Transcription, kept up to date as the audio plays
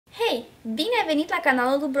Hei! Bine ai venit la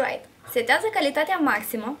canalul lui Bright! Setează calitatea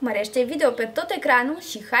maximă, mărește video pe tot ecranul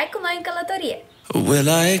și hai cu noi în călătorie! Will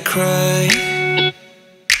I cry?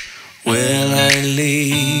 Will I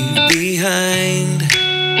leave behind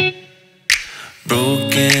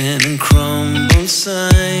broken and crumbled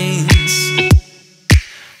signs,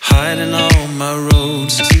 hiding all my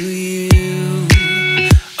roads to you?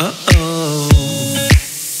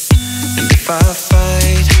 And if I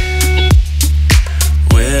fight,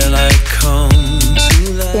 will I come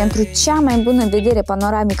to life? Pentru cea mai bună vedere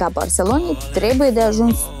panoramică a Barcelonei, trebuie de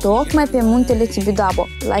ajuns tocmai pe muntele Tibidabo,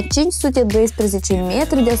 la 512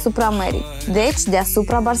 metri deasupra mării, deci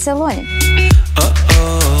deasupra Barcelonei.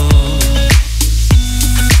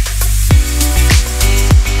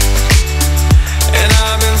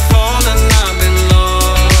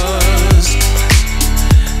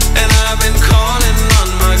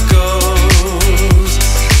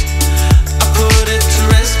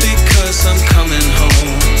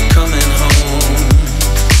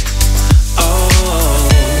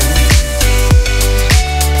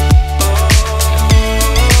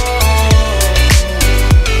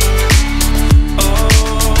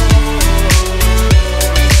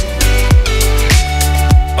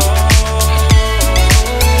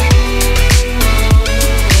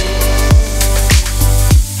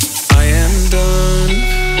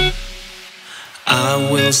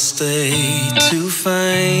 Stay to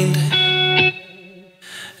find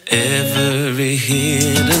every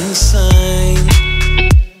hidden sign,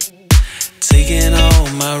 taking all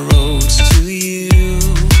my roads to you.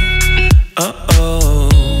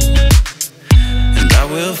 And I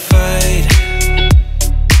will fight,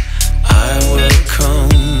 I will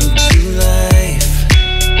come to life.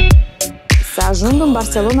 Să ajung în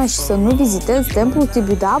Barcelona și să nu vizitez Templul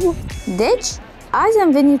Tibidabo? Deci, azi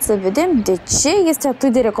am venit să vedem de ce este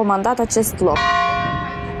atât de recomandat acest loc.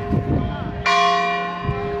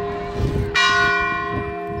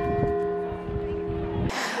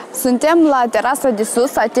 Suntem la terasa de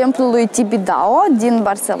sus a Templului Tibidabo din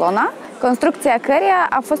Barcelona, construcția căreia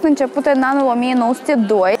a fost începută în anul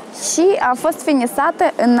 1902 și a fost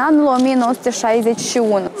finisată în anul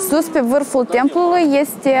 1961. Sus pe vârful templului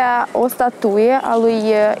este o statuie a lui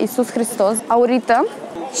Iisus Hristos, aurită,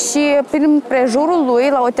 și prin prejurul lui,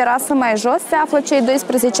 la o terasă mai jos, se află cei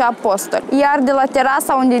 12 apostoli. Iar de la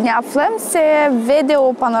terasa unde ne aflăm se vede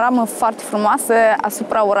o panoramă foarte frumoasă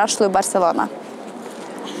asupra orașului Barcelona.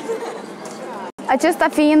 Acesta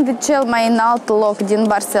fiind cel mai înalt loc din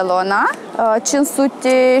Barcelona,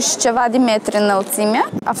 500 și ceva de metri înălțime,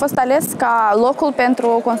 a fost ales ca locul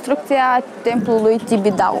pentru construcția Templului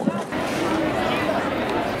Tibidabo.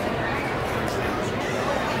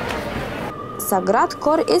 Sagrat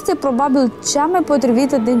Cor este probabil cea mai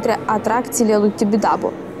potrivită dintre atracțiile lui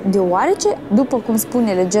Tibidabo, deoarece, după cum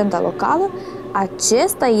spune legenda locală,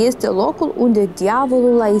 acesta este locul unde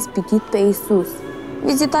diavolul l-a ispitit pe Iisus.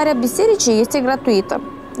 Vizitarea bisericii este gratuită,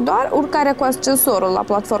 doar urcarea cu ascensorul la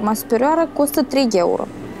platforma superioară costă 3 euro.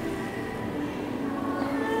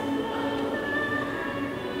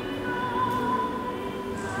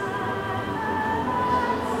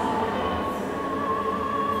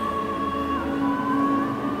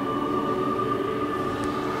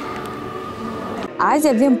 Azi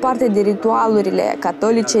avem parte de ritualurile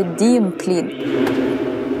catolice din plin.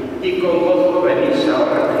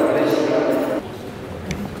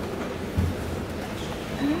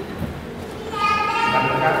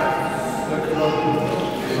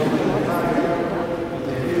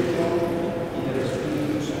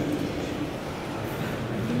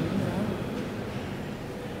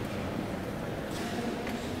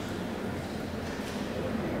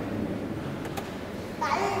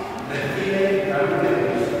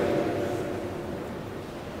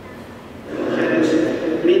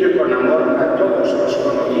 Mira con amor a todos los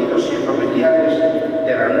conocidos y familiares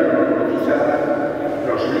de la nueva bautizada,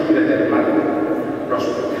 los libre del mal, los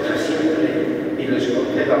proteja siempre y les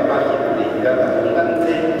conceda paz y felicidad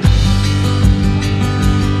abundante.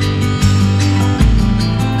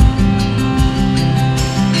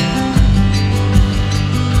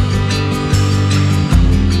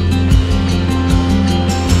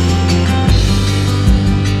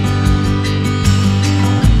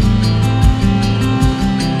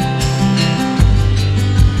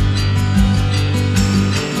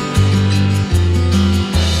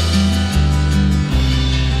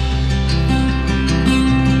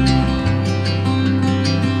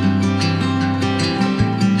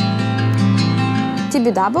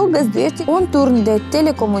 Tibidabo găzduiește un turn de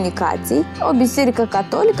telecomunicații, o biserică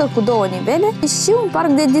catolică cu 2 nivele și un parc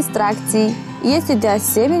de distracții. Este de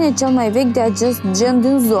asemenea cel mai vechi de acest gen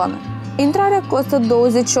din zonă. Intrarea costă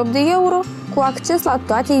 28 de euro cu acces la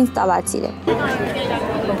toate instalațiile.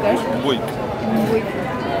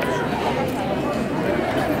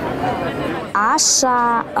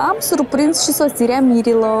 Așa, am surprins și sosirea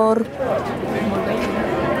mirilor.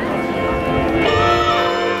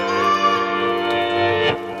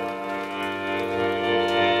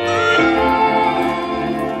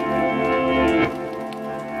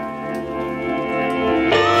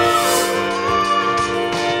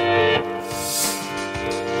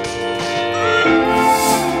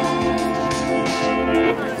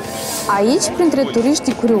 Aici, printre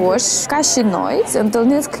turiștii curioși, ca și noi, se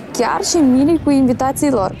întâlnesc chiar și mirii cu invitații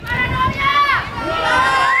lor.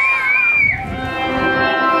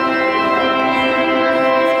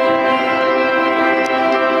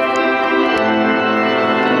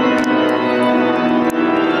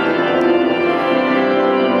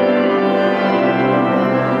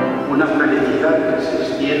 Una felicidad que se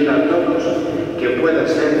extienda a todos, que pueda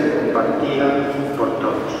ser compartida por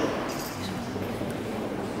todos.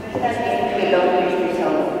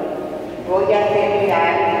 Voy a hacerle a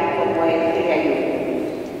alguien como él que le ayude.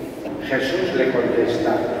 Jesús le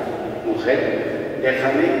contesta, mujer,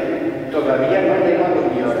 déjame, todavía no ha llegado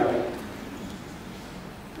mi hora.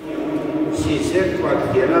 Sin ser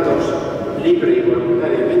coaccionados libre y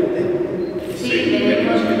voluntariamente. Sí,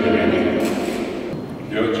 venimos libremente.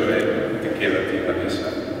 Yo, Joel, te quiero a ti, Vanessa,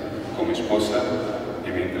 como esposa, y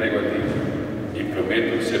me entrego a ti, y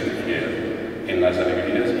prometo serte fiel en las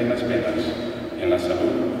alegrías y en las penas, en la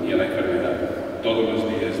salud y en la enfermedad, todos los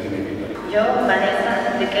días de mi vida. Yo, Vanessa,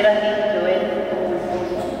 te quiero a ti, Joel, como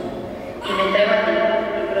esposo, y me entrego a ti,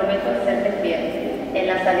 y prometo serte fiel, en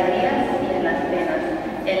las alegrías y en las penas,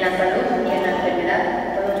 en la salud y en la enfermedad,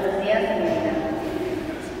 todos los días de mi vida.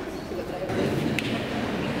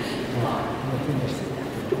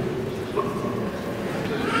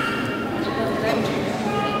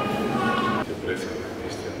 Te aprecio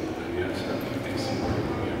esta alianza en sí,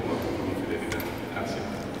 mi amor, mi fidelidad hacia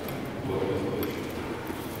todos los días.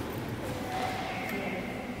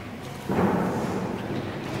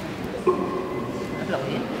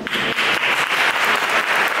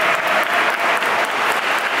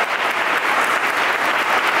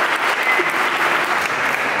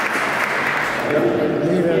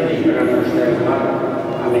 Líbranos del mal.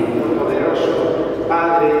 Amén. Poderoso,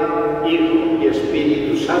 Padre, Hijo y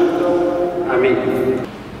Espíritu Santo. Amén.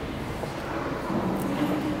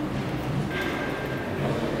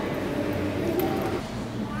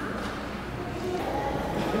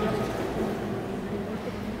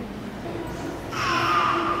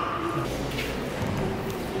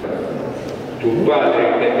 Tu Padre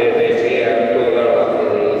que te desea toda la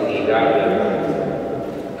felicidad.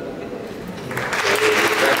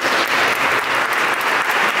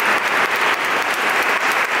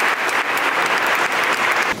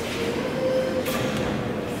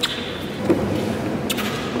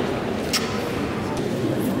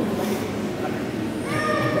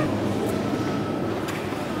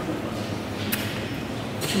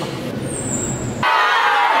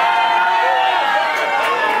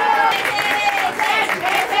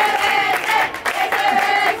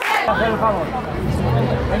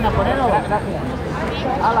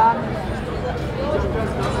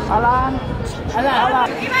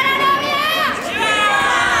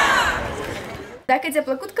 Dacă ți-a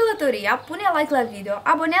plăcut călătoria, pune like la video,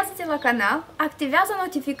 abonează-te la canal, activează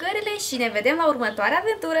notificările și ne vedem la următoarea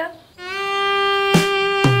aventură!